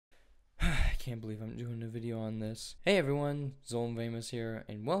can't believe I'm doing a video on this. Hey everyone, Zolm Famous here,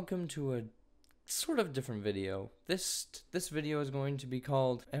 and welcome to a sort of different video. This video is going to be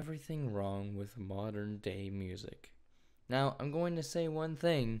called Everything Wrong with Modern Day Music. Now, I'm going to say one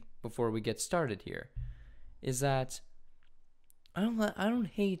thing before we get started here, is that I don't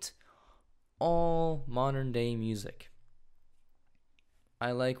hate all modern day music. I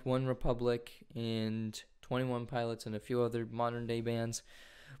like One Republic and 21 Pilots and a few other modern day bands,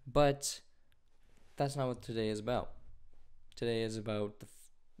 but that's not what today is about. Today is about the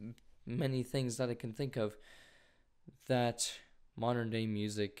many things that I can think of that modern day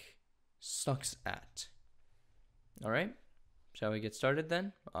music sucks at. Alright? Shall we get started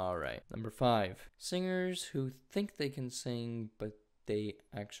then? Alright. Number 5. Singers who think they can sing, but they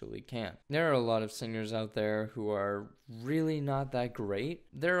actually can't. There are a lot of singers out there who are really not that great.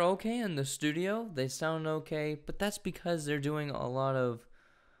 They're okay in the studio, they sound okay, but that's because they're doing a lot of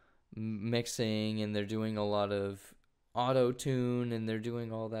mixing and they're doing a lot of auto-tune and they're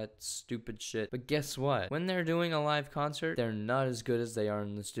doing all that stupid shit. But guess what? When they're doing a live concert, they're not as good as they are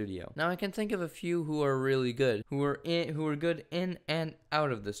in the studio. Now I can think of a few who are really good, who are good in and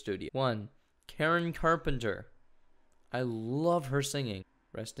out of the studio. 1. Karen Carpenter. I love her singing.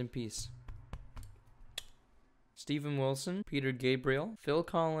 Rest in peace. Stephen Wilson, Peter Gabriel, Phil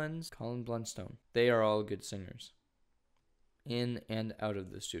Collins, Colin Blunstone. They are all good singers, in and out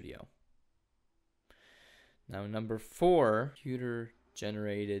of the studio. Now, number 4,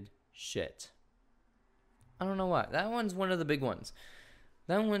 computer-generated shit. I don't know why. That one's one of the big ones.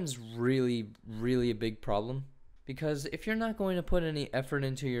 That one's really, really a big problem, because if you're not going to put any effort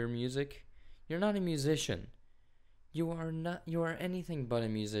into your music, you're not a musician. You are anything but a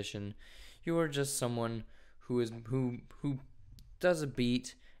musician. You are just someone who does a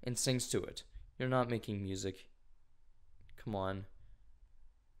beat and sings to it. You're not making music. Come on.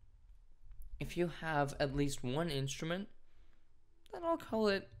 If you have at least one instrument, then I'll call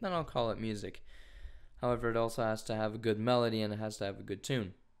it music. However, it also has to have a good melody and it has to have a good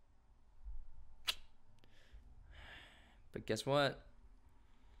tune. But guess what?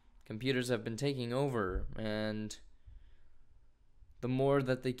 Computers have been taking over, and the more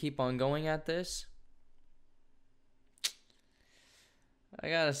that they keep on going at this, I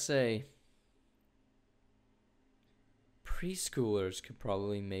gotta say, preschoolers could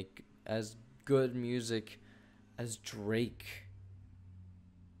probably make as good music as Drake,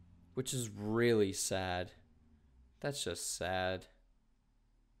 which is really sad. That's just sad.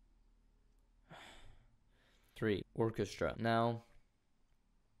 3. Orchestra. Now,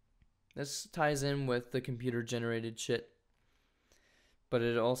 this ties in with the computer-generated shit, but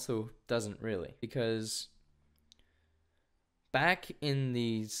it also doesn't really, because back in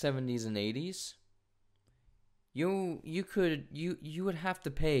the 70s and 80s, you would have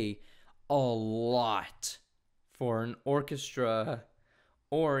to pay a lot for an orchestra,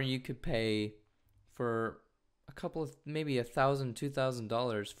 or you could pay for a couple of, maybe $1,000,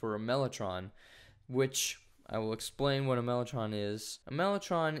 $2,000 for a mellotron, which I will explain what a mellotron is. A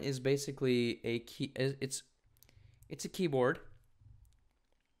mellotron is basically it's a keyboard.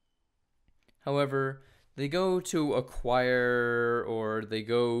 However, they go to a choir, or they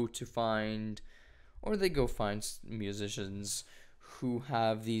go find musicians who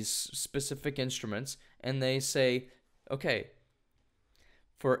have these specific instruments, and they say, okay,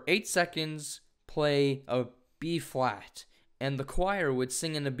 for 8 seconds, play a B flat, and the choir would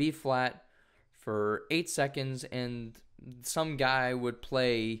sing in a B flat for 8 seconds, and some guy would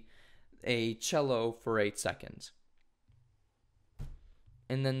play a cello for 8 seconds.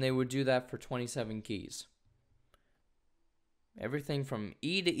 And then they would do that for 27 keys. Everything from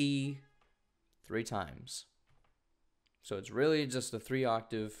E to E 3 times. So it's really just a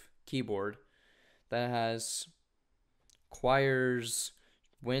 3-octave keyboard that has choirs,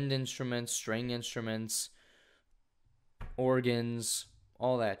 wind instruments, string instruments, organs,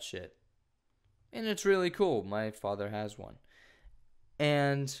 all that shit. And it's really cool. My father has one.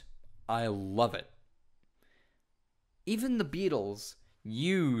 And I love it. Even the Beatles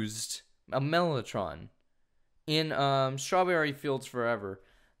used a mellotron in Strawberry Fields Forever.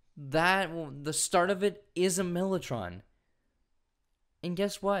 The start of it is a mellotron. And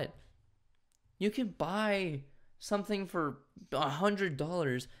guess what? You can buy something for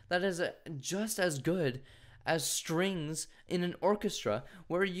 $100 that is just as good as strings in an orchestra,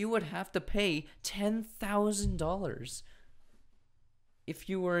 where you would have to pay $10,000 if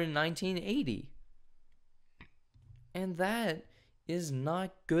you were in 1980. And that is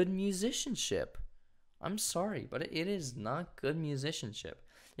not good musicianship. I'm sorry, but it is not good musicianship.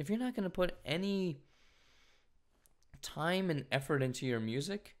 If you're not going to put any time and effort into your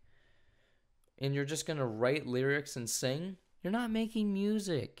music, and you're just gonna write lyrics and sing, you're not making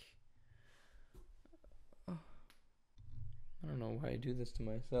music. I don't know why I do this to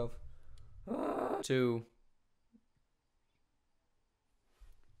myself. 2.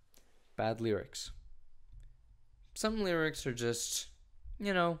 Bad lyrics. Some lyrics are just,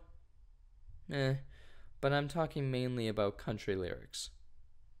 but I'm talking mainly about country lyrics.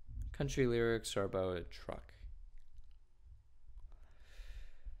 Country lyrics are about a truck.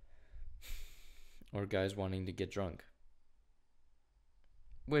 Or guys wanting to get drunk.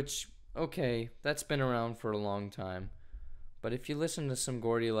 Which, okay, that's been around for a long time. But if you listen to some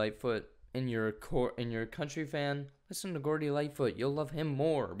Gordy Lightfoot and you're a country fan, listen to Gordy Lightfoot. You'll love him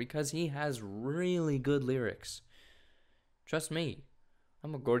more because he has really good lyrics. Trust me,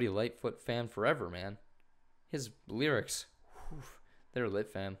 I'm a Gordy Lightfoot fan forever, man. His lyrics, they're lit,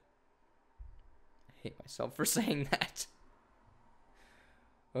 fam. I hate myself for saying that.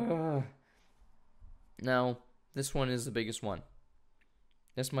 Now, this one is the biggest one.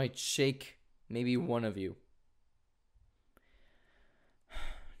 This might shake maybe one of you.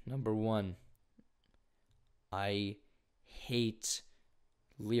 Number 1, I hate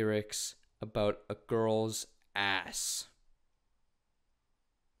lyrics about a girl's ass.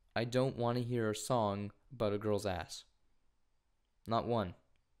 I don't want to hear a song about a girl's ass. Not one.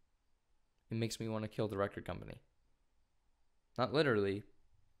 It makes me want to kill the record company. Not literally,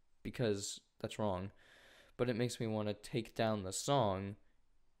 because that's wrong, but it makes me want to take down the song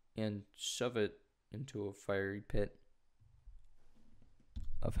and shove it into a fiery pit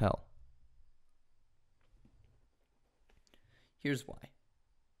of hell. Here's why.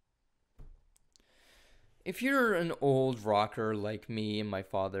 If you're an old rocker like me and my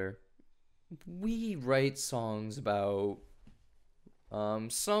father, we write songs about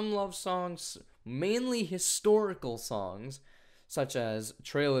some love songs, mainly historical songs, such as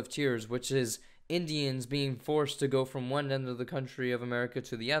Trail of Tears, which is Indians being forced to go from one end of the country of America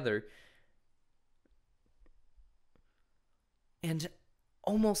to the other. And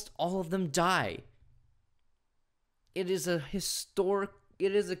almost all of them die. It is an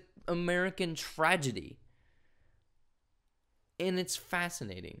American tragedy. And it's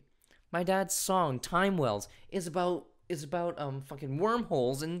fascinating. My dad's song, Time Wells, is about fucking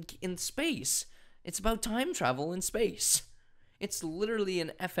wormholes in space. It's about time travel in space. It's literally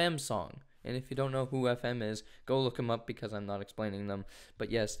an FM song. And if you don't know who FM is, go look them up because I'm not explaining them.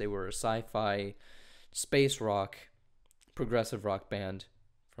 But yes, they were a sci-fi, space rock, progressive rock band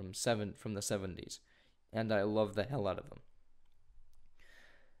from the 70s. And I love the hell out of them.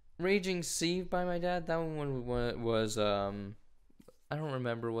 Raging Sea by my dad, that one was, I don't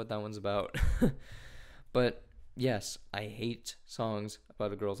remember what that one's about. But yes, I hate songs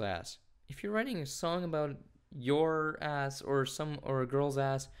about a girl's ass. If you're writing a song about your ass or a girl's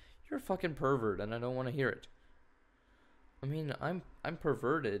ass, you're a fucking pervert and I don't want to hear it. I mean, I'm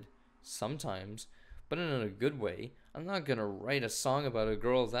perverted sometimes, but in a good way. I'm not gonna write a song about a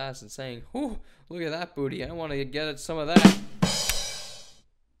girl's ass and saying, "Oh, look at that booty, I want to get at some of that."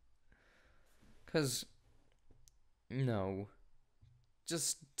 Cause, no.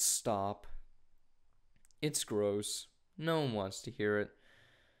 Just stop. It's gross. No one wants to hear it.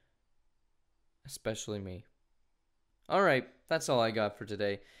 Especially me. Alright, that's all I got for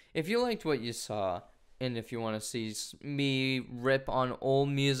today. If you liked what you saw, and if you want to see me rip on old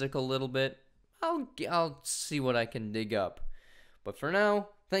music a little bit, I'll see what I can dig up. But for now,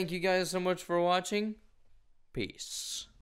 thank you guys so much for watching. Peace.